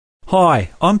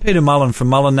Hi, I'm Peter Mullen from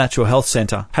Mullen Natural Health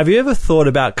Centre. Have you ever thought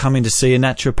about coming to see a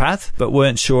naturopath but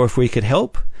weren't sure if we could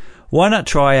help? Why not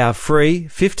try our free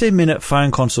 15-minute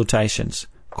phone consultations?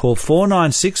 Call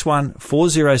 4961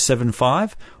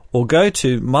 4075 or go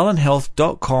to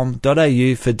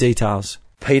mullenhealth.com.au for details.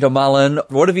 Peter Mullen,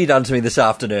 what have you done to me this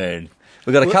afternoon?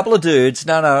 We've got a couple of dudes.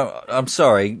 No, I'm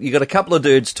sorry. You got a couple of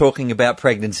dudes talking about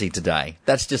pregnancy today.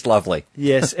 That's just lovely.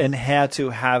 Yes, and how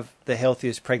to have the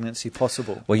healthiest pregnancy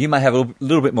possible. Well, you may have a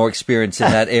little bit more experience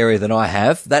in that area than I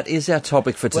have. That is our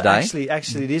topic for today. Well,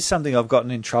 actually, it is something I've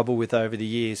gotten in trouble with over the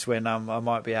years when I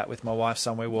might be out with my wife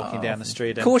somewhere walking down the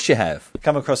street. Of course you have.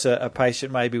 Come across a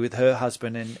patient maybe with her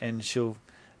husband and she'll,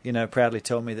 proudly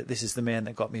tell me that this is the man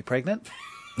that got me pregnant.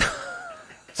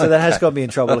 So that has got me in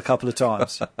trouble a couple of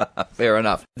times. Fair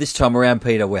enough. This time around,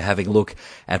 Peter, we're having a look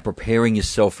at preparing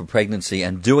yourself for pregnancy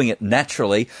and doing it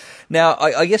naturally. Now,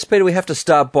 I guess, Peter, we have to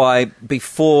start by,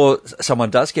 before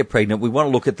someone does get pregnant, we want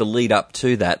to look at the lead up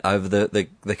to that over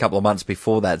the couple of months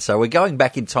before that. So we're going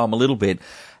back in time a little bit.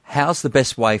 How's the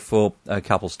best way for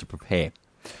couples to prepare?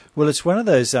 Well, it's one of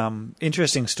those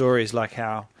interesting stories, like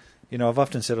how, I've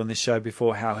often said on this show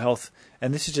before how health,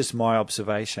 and this is just my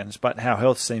observations, but how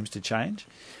health seems to change.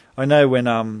 I know when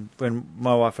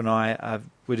my wife and I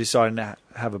were deciding to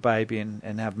have a baby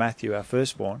and have Matthew, our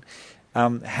firstborn,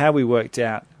 how we worked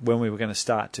out when we were going to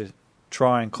start to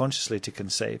try and consciously to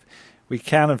conceive. We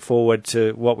counted forward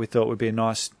to what we thought would be a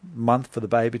nice month for the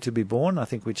baby to be born. I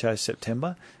think we chose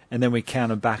September, and then we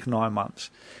counted back 9 months.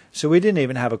 So we didn't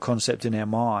even have a concept in our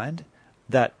mind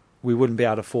that we wouldn't be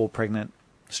able to fall pregnant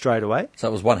straight away. So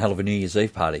it was one hell of a New Year's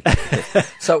Eve party.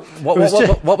 So what was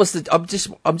the?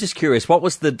 I'm just curious. What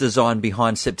was the design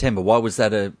behind September? Why was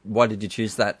that Why did you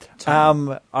choose that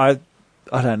time? I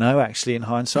don't know actually in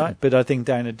hindsight, but I think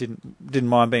Dana didn't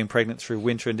mind being pregnant through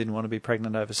winter and didn't want to be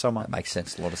pregnant over summer. That makes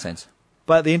sense. A lot of sense.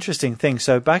 But the interesting thing,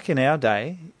 so back in our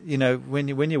day, when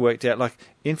you worked out, like,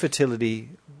 infertility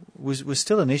was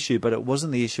still an issue, but it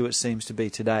wasn't the issue it seems to be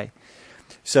today.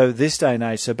 So this day and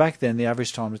age, so back then the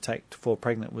average time to fall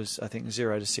pregnant was, I think,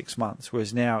 0 to 6 months,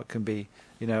 whereas now it can be,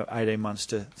 18 months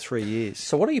to 3 years.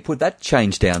 So what do you put that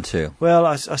change down to? Well,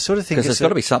 I sort of think because there's got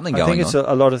to be something going on. I think it's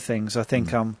a lot of things. I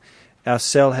think our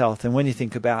cell health, and when you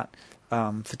think about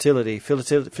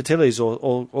fertility's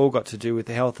all got to do with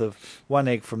the health of one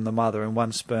egg from the mother and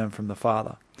one sperm from the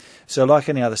father. So like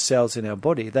any other cells in our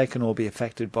body, they can all be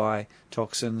affected by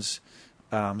toxins,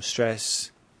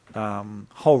 stress,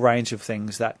 whole range of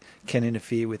things that can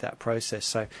interfere with that process.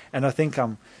 So, and I think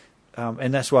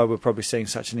and that's why we're probably seeing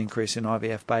such an increase in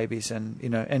IVF babies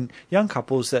and young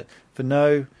couples that for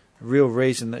no real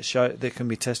reason that can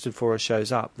be tested for or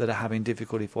shows up that are having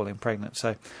difficulty falling pregnant.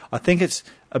 So I think it's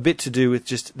a bit to do with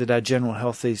just that our general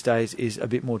health these days is a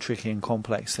bit more tricky and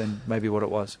complex than maybe what it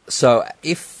was. So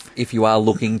if you are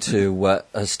looking to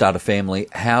start a family,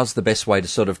 how's the best way to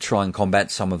sort of try and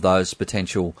combat some of those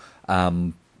potential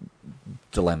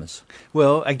dilemmas?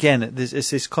 Well, again,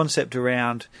 there's this concept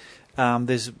around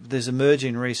there's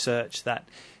emerging research that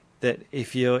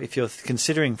if you're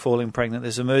considering falling pregnant,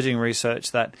 there's emerging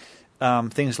research that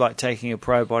things like taking a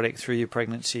probiotic through your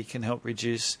pregnancy can help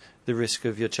reduce the risk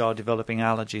of your child developing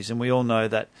allergies. And we all know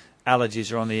that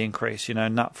allergies are on the increase.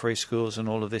 Nut-free schools and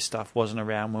all of this stuff wasn't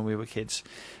around when we were kids.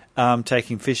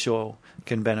 Taking fish oil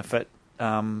can benefit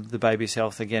the baby's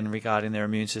health, again, regarding their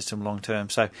immune system long term.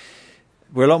 So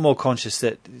we're a lot more conscious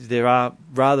that there are,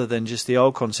 rather than just the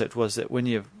old concept was that when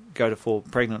you go to fall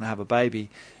pregnant and have a baby,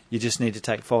 you just need to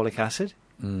take folic acid,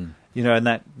 and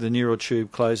that the neural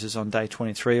tube closes on day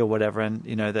 23 or whatever, and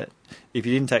that if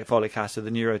you didn't take folic acid,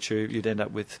 the neural tube, you'd end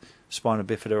up with spina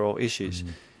bifida or issues.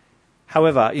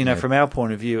 However, from our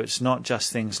point of view, it's not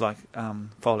just things like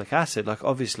folic acid. Like,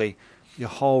 obviously, your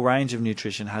whole range of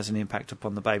nutrition has an impact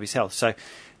upon the baby's health. So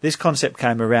this concept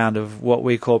came around of what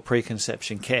we call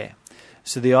preconception care.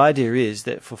 So the idea is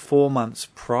that for 4 months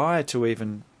prior to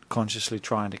even consciously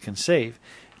trying to conceive,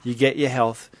 you get your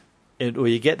health, or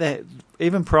you get that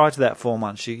even prior to that 4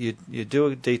 months. You do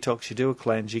a detox, you do a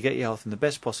cleanse, you get your health in the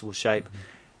best possible shape.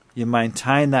 You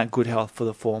maintain that good health for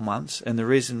the 4 months, and the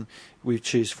reason we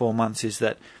choose 4 months is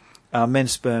that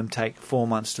men's sperm take 4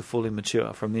 months to fully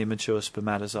mature from the immature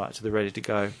spermatozoite to the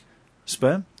ready-to-go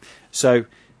sperm. So,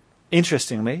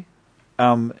 interestingly,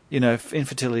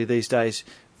 infertility these days,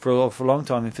 for a long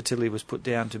time, infertility was put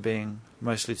down to being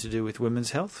mostly to do with women's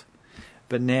health.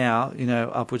 But now,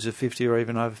 upwards of 50 or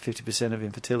even over 50% of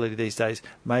infertility these days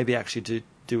may be actually to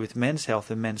do with men's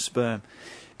health and men's sperm.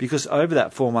 Because over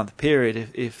that 4 month period,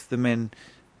 if the man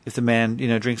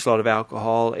drinks a lot of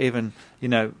alcohol, even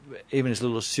as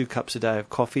little as 2 cups a day of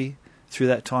coffee, through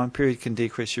that time period can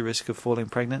decrease your risk of falling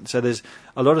pregnant. So there's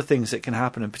a lot of things that can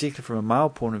happen, and particularly from a male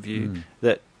point of view,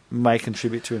 that may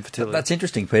contribute to infertility. That's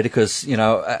interesting, Peter, because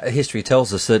history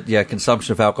tells us that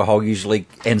consumption of alcohol usually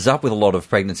ends up with a lot of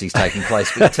pregnancies taking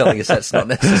place, but you're telling us that's not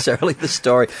necessarily the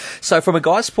story. So from a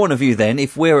guy's point of view then,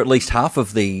 if we're at least half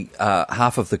of the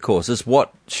causes,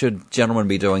 what should gentlemen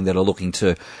be doing that are looking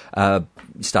to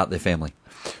start their family?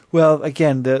 Well,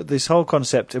 again, this whole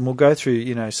concept, and we'll go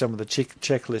through, some of the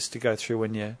checklists to go through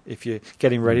if you're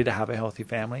getting ready to have a healthy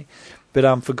family.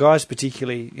 But for guys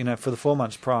particularly, for the 4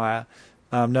 months prior,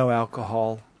 no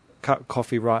alcohol, cut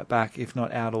coffee right back, if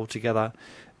not out altogether.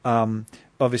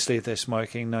 Obviously, if they're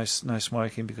smoking, no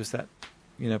smoking, because that,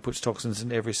 puts toxins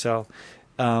into every cell.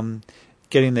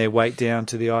 Getting their weight down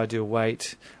to the ideal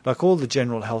weight, like all the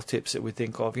general health tips that we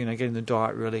think of, getting the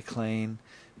diet really clean.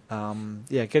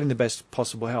 Getting the best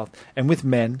possible health. And with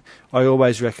men, I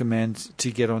always recommend to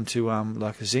get onto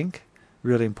like a zinc,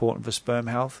 really important for sperm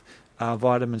health.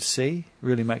 Vitamin C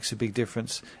really makes a big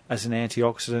difference as an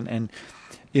antioxidant,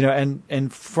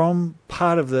 and from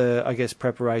part of the, I guess,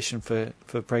 preparation for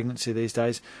pregnancy these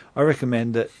days, I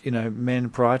recommend that men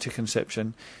prior to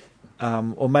conception,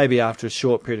 or maybe after a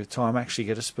short period of time, actually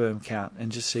get a sperm count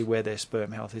and just see where their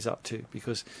sperm health is up to,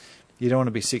 because you don't want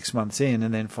to be 6 months in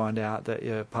and then find out that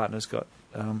your partner's got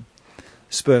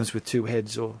sperms with two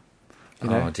heads or,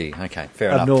 oh dear, okay,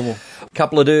 fair abnormal. enough. A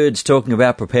couple of dudes talking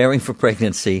about preparing for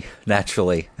pregnancy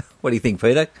naturally. What do you think,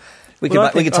 Peter? We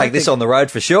can take this on the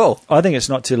road for sure. I think it's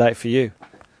not too late for you.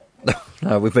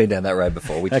 No, we've been down that road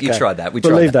before. Okay. You tried that.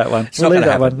 We'll leave that one. It's not going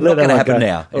to happen. Not going to happen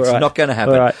now. All it's right. not going to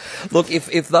happen. All right. Look,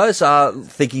 if those are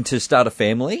thinking to start a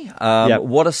family,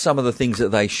 what are some of the things that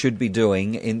they should be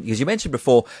doing? Because you mentioned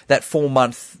before that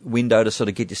 4-month window to sort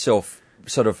of get yourself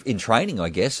sort of in training, I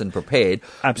guess, and prepared.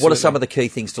 Absolutely. What are some of the key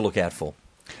things to look out for?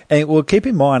 And well, keep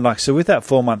in mind, so with that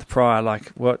 4-month prior,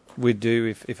 what we'd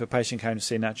do if a patient came to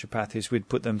see a naturopath is we'd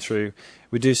put them through,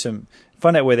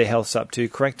 find out where their health's up to,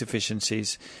 correct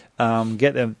deficiencies,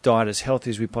 get their diet as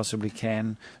healthy as we possibly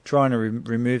can, trying to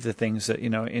remove the things that,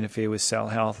 interfere with cell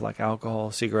health, like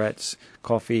alcohol, cigarettes,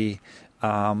 coffee,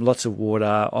 lots of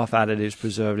water, off additives,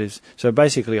 preservatives. So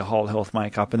basically a whole health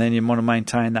makeup, and then you want to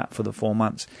maintain that for the 4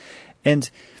 months. And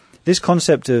this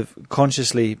concept of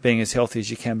consciously being as healthy as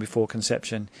you can before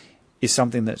conception is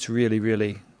something that's really,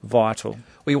 really vital.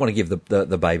 Well, you want to give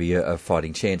the baby a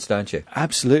fighting chance, don't you?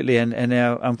 Absolutely, and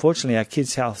unfortunately our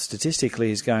kids' health statistically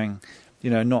is going,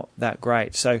 not that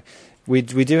great. So we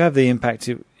do have the impact.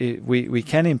 We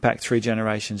can impact 3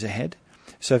 generations ahead.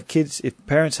 So if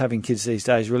parents having kids these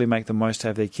days really make the most to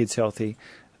have their kids healthy,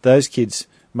 those kids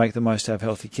make the most to have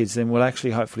healthy kids, then we'll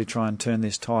actually hopefully try and turn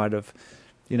this tide of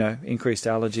increased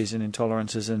allergies and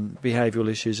intolerances and behavioural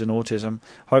issues and autism,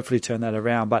 hopefully turn that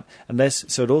around. But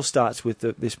so it all starts with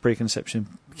this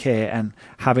preconception care and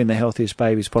having the healthiest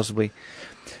babies possibly.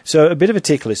 So a bit of a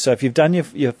tick list. So if you've done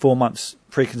your 4 months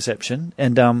preconception,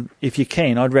 and if you're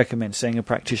keen, I'd recommend seeing a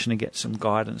practitioner, get some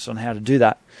guidance on how to do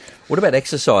that. What about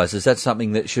exercise? Is that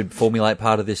something that should formulate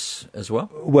part of this as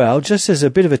well? Well, just as a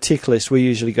bit of a tick list, we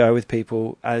usually go with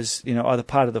people as, either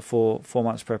part of the four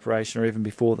months preparation or even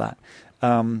before that.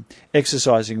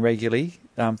 Exercising regularly,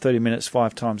 30 minutes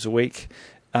 5 times a week.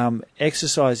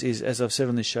 Exercise is, as I've said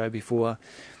on this show before,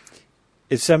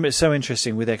 it's so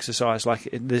interesting with exercise.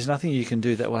 There's nothing you can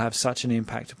do that will have such an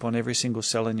impact upon every single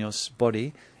cell in your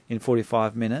body in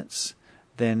 45 minutes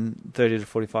than 30 to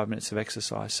 45 minutes of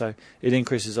exercise. So it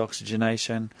increases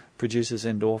oxygenation, produces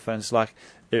endorphins.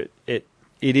 It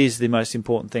is the most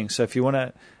important thing. So if you want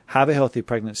to have a healthy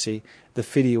pregnancy, the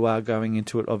fitter you are going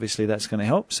into it, obviously that's going to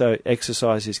help. So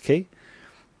exercise is key.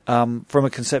 From a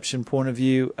conception point of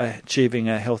view, achieving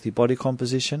a healthy body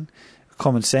composition,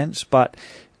 common sense, but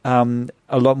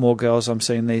a lot more girls I'm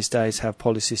seeing these days have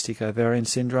polycystic ovarian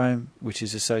syndrome, which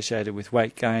is associated with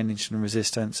weight gain, insulin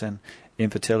resistance, and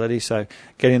infertility. So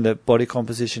getting the body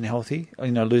composition healthy,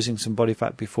 losing some body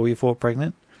fat before you fall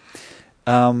pregnant,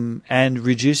 and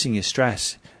reducing your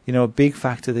stress. A big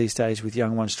factor these days with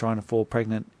young ones trying to fall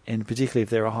pregnant, and particularly if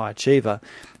they're a high achiever,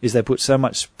 is they put so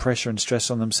much pressure and stress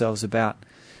on themselves about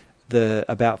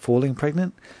falling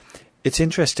pregnant. It's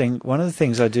interesting. One of the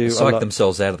things I do, psych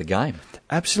themselves out of the game.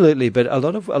 Absolutely, but a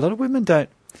lot of women don't.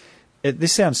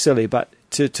 This sounds silly, but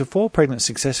to fall pregnant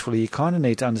successfully, you kind of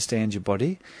need to understand your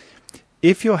body.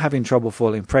 If you're having trouble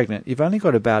falling pregnant, you've only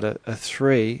got about a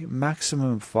 3,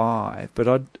 maximum 5, but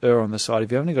I'd err on the side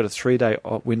if you've only got a 3-day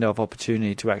window of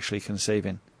opportunity to actually conceive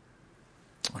in.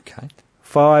 Okay.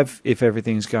 5 if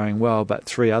everything's going well, but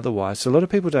 3 otherwise. So a lot of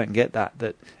people don't get that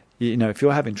if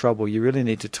you're having trouble, you really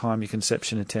need to time your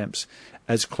conception attempts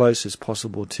as close as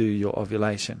possible to your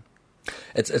ovulation.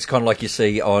 It's kind of like you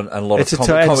see on a lot It's of a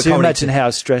comedy. imagine how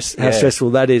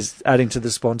stressful that is, adding to the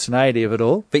spontaneity of it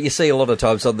all. But you see a lot of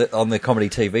times on the comedy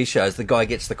TV shows, the guy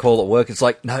gets the call at work. It's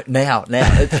like, no, now,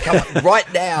 come on,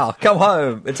 right now, come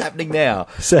home. It's happening now.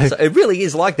 So it really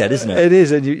is like that, isn't it? It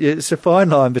is, and it's a fine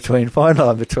line between trying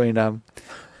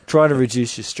to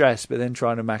reduce your stress, but then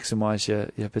trying to maximise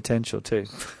your potential too.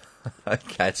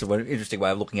 Okay, it's an interesting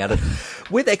way of looking at it.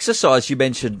 With exercise, you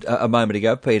mentioned a moment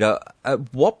ago, Peter,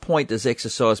 at what point does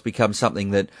exercise become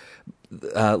something that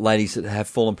ladies that have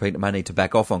fallen pregnant may need to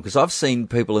back off on? Because I've seen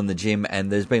people in the gym,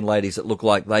 and there's been ladies that look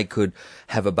like they could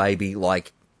have a baby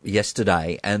like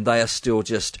yesterday, and they are still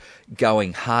just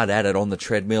going hard at it on the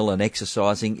treadmill and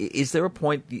exercising. Is there a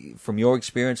point, from your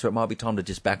experience, where it might be time to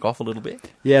just back off a little bit?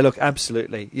 Yeah, look,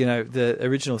 absolutely. The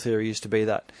original theory used to be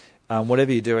that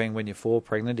whatever you're doing when you fall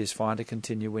pregnant is fine to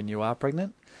continue when you are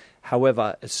pregnant.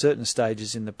 However, at certain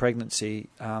stages in the pregnancy,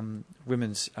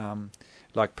 women's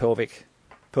like pelvic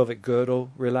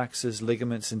girdle relaxes,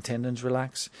 ligaments and tendons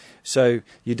relax. So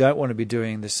you don't want to be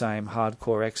doing the same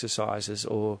hardcore exercises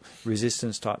or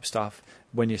resistance type stuff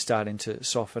when you're starting to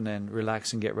soften and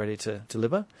relax and get ready to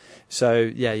deliver.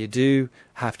 So yeah, you do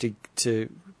have to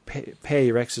pair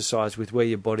your exercise with where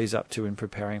your body's up to in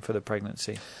preparing for the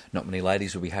pregnancy. Not many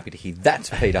ladies will be happy to hear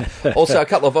that, Peter. Also, a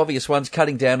couple of obvious ones,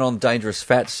 cutting down on dangerous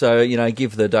fats. So,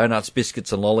 give the donuts,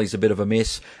 biscuits and lollies a bit of a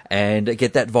miss, and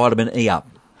get that vitamin E up.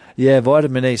 Yeah,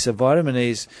 vitamin E. So vitamin E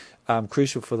is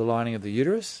crucial for the lining of the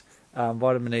uterus.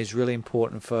 Vitamin E is really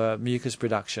important for mucus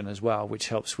production as well, which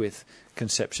helps with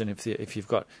conception if you've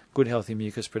got good, healthy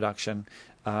mucus production.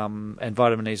 And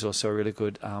vitamin E is also a really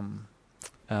good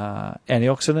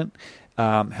antioxidant.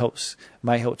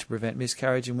 May help to prevent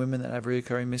miscarriage in women that have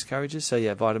recurring miscarriages. So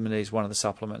yeah, vitamin E is one of the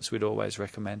supplements we'd always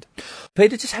recommend.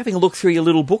 Peter, just having a look through your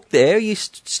little book there, are you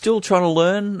still trying to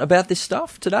learn about this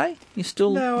stuff today? I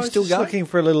was just looking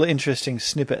for a little interesting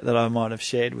snippet that I might have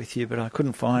shared with you, but I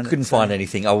couldn't find it. Couldn't find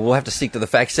anything. Oh, we'll have to stick to the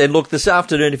facts. And look, this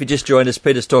afternoon, if you just joined us,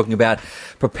 Peter's talking about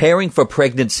preparing for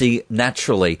pregnancy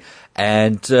naturally.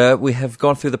 And we have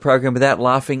gone through the program without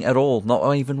laughing at all,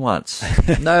 not even once.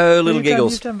 No little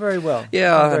giggles. You've done very well.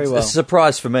 Yeah, it's a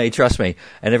surprise for me, trust me,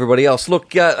 and everybody else.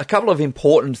 Look, a couple of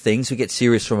important things. We get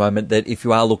serious for a moment, that if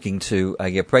you are looking to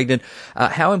get pregnant,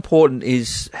 how important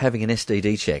is having an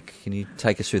STD check? Can you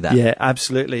take us through that? Yeah,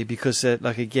 absolutely, because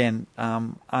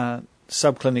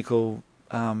subclinical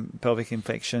pelvic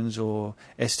infections or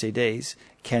STDs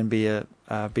can be a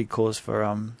big cause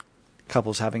for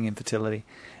couples having infertility.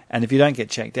 And if you don't get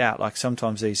checked out, like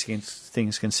sometimes these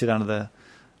things can sit under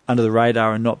the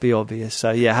radar and not be obvious.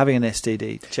 So yeah, having an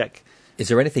STD check. Is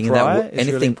there anything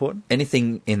really important.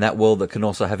 Anything in that world that can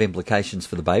also have implications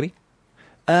for the baby?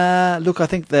 Look, I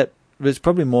think that there's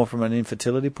probably more from an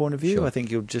infertility point of view. Sure. I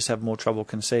think you'll just have more trouble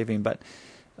conceiving. But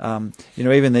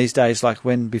even these days, like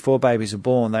before babies are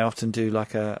born, they often do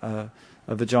like a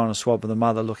vaginal swab of the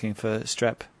mother looking for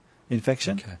strep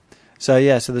infection. Okay. So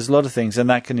yeah, so there's a lot of things, and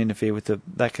that can interfere with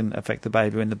that can affect the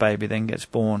baby when the baby then gets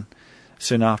born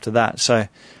soon after that. So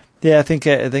yeah, I think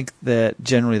that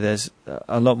generally there's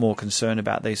a lot more concern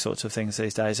about these sorts of things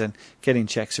these days, and getting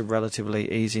checks are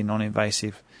relatively easy,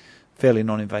 fairly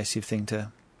non-invasive thing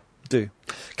to do.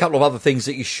 A couple of other things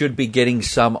that you should be getting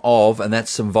some of, and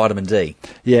that's some vitamin D.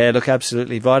 Yeah, look,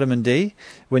 absolutely. Vitamin D,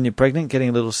 when you're pregnant, getting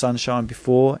a little sunshine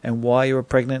before and while you're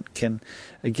pregnant can,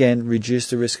 again, reduce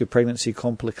the risk of pregnancy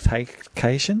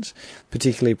complications,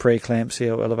 particularly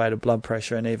preeclampsia or elevated blood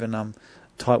pressure, and even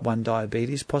type 1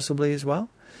 diabetes possibly as well.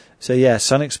 So yeah,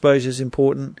 sun exposure is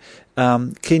important.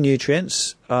 Key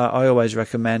nutrients, I always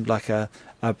recommend like a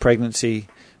pregnancy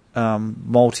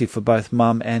multi for both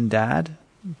mum and dad,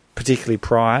 particularly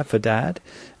prior for dad,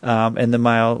 and the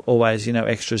male always,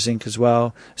 extra zinc as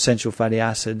well, essential fatty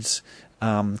acids,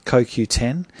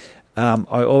 CoQ10.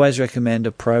 I always recommend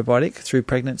a probiotic through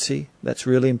pregnancy. That's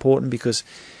really important because,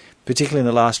 particularly in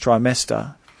the last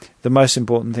trimester, the most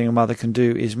important thing a mother can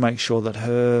do is make sure that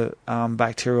her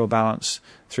bacterial balance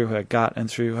through her gut and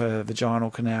through her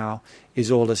vaginal canal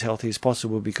is all as healthy as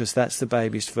possible, because that's the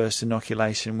baby's first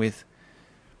inoculation with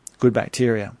good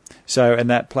bacteria. So, and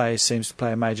that seems to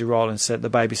play a major role in the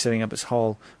baby setting up its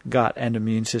whole gut and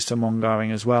immune system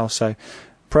ongoing as well. So,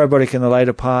 probiotic in the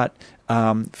later part,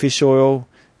 fish oil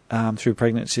through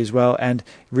pregnancy as well, and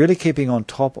really keeping on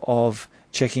top of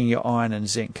checking your iron and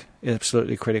zinc.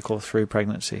 Absolutely critical through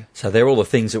pregnancy. So they're all the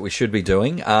things that we should be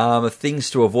doing. Things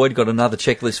to avoid, got another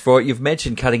checklist for it. You've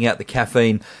mentioned cutting out the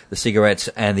caffeine, the cigarettes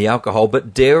and the alcohol,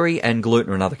 but dairy and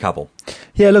gluten are another couple.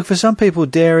 Yeah, look, for some people,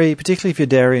 dairy, particularly if you're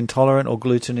dairy intolerant or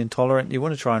gluten intolerant, you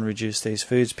want to try and reduce these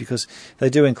foods because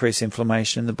they do increase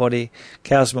inflammation in the body.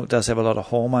 Cow's milk does have a lot of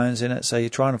hormones in it, so you're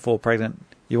trying to fall pregnant.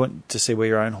 You want to see where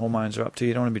your own hormones are up to.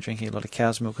 You don't want to be drinking a lot of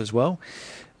cow's milk as well.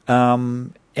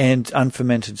 And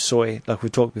unfermented soy, like we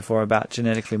talked before about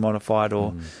genetically modified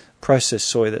or processed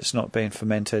soy that's not been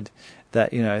fermented,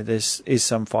 that, you know, there's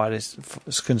some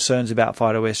concerns about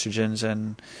phytoestrogens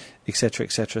and et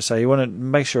cetera, so you want to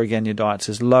make sure, again, your diet's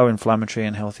as low inflammatory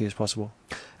and healthy as possible.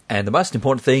 And the most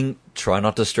important thing, try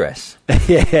not to stress.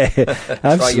 Yeah,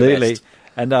 absolutely.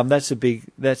 And that's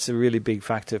a really big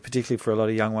factor, particularly for a lot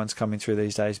of young ones coming through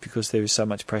these days, because there is so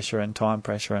much pressure and time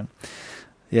pressure, and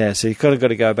yeah, so you've got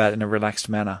to go about it in a relaxed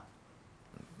manner.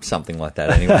 Something like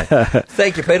that, anyway.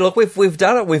 Thank you, Peter. Look, we've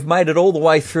done it. We've made it all the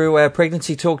way through our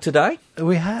pregnancy talk today.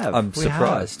 We have. I'm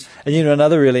surprised. And you know,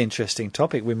 another really interesting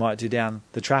topic we might do down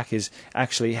the track is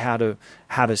actually how to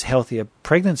have as healthy a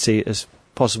pregnancy as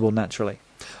possible naturally.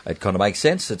 It kind of makes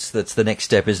sense. That's the next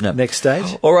step, isn't it? Next stage.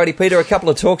 Alrighty, Peter, a couple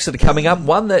of talks that are coming up.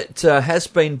 One that has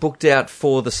been booked out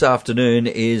for this afternoon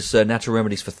is Natural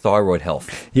Remedies for Thyroid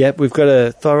Health. Yep, we've got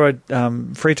a thyroid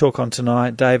free talk on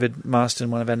tonight. David Marston,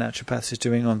 one of our naturopaths, is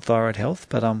doing on thyroid health,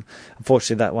 but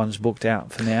unfortunately that one's booked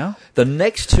out for now. The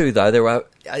next two, though, there are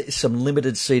some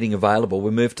limited seating available.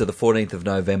 We move to the 14th of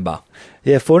November.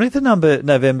 Yeah, 14th of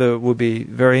November will be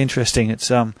very interesting. It's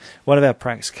one of our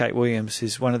pracs, Kate Williams,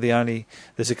 is one of the only,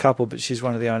 there's a couple, but she's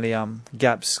one of the only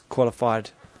GAPS qualified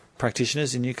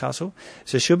practitioners in Newcastle.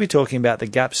 So she'll be talking about the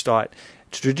GAPS diet.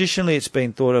 Traditionally, it's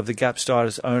been thought of the GAPS diet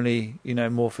as only, you know,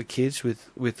 more for kids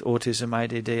with autism,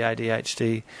 ADD,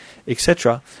 ADHD,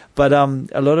 etc. But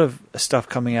a lot of stuff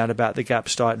coming out about the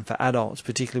GAPS diet and for adults,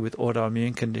 particularly with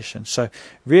autoimmune conditions. So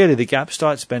really, the GAPS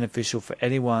diet's beneficial for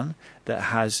anyone that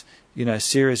has, you know,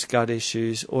 serious gut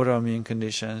issues, autoimmune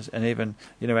conditions, and even,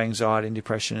 you know, anxiety and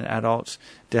depression in adults.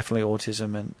 Definitely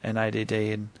autism and ADD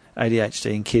and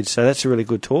ADHD in kids. So that's a really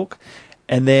good talk.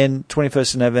 And then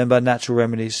 21st of November, Natural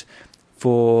Remedies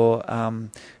for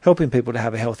helping people to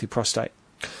have a healthy prostate.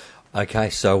 Okay,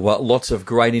 so lots of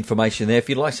great information there. If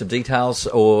you'd like some details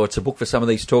or to book for some of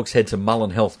these talks, head to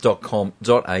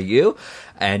mullenhealth.com.au,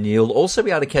 and you'll also be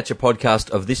able to catch a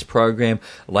podcast of this program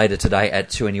later today at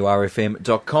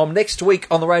 2NURFM.com. Next week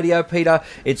on the radio, Peter,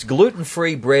 it's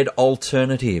gluten-free bread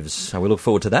alternatives. So we look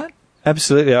forward to that.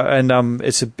 Absolutely, and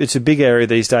it's a big area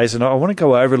these days, and I want to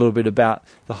go over a little bit about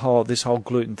this whole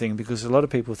gluten thing, because a lot of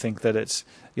people think that it's,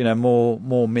 you know,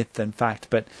 more myth than fact,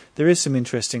 but there is some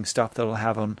interesting stuff that will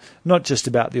have on not just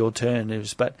about the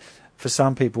alternatives, but for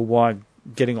some people why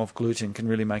getting off gluten can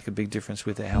really make a big difference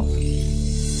with their health.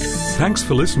 Thanks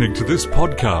for listening to this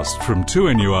podcast from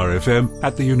 2NURFM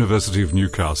at the University of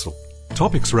Newcastle.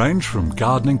 Topics range from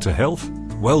gardening to health,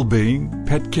 well-being,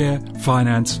 pet care,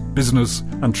 finance, business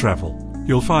and travel.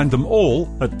 You'll find them all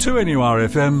at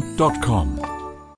 2NURFM.com.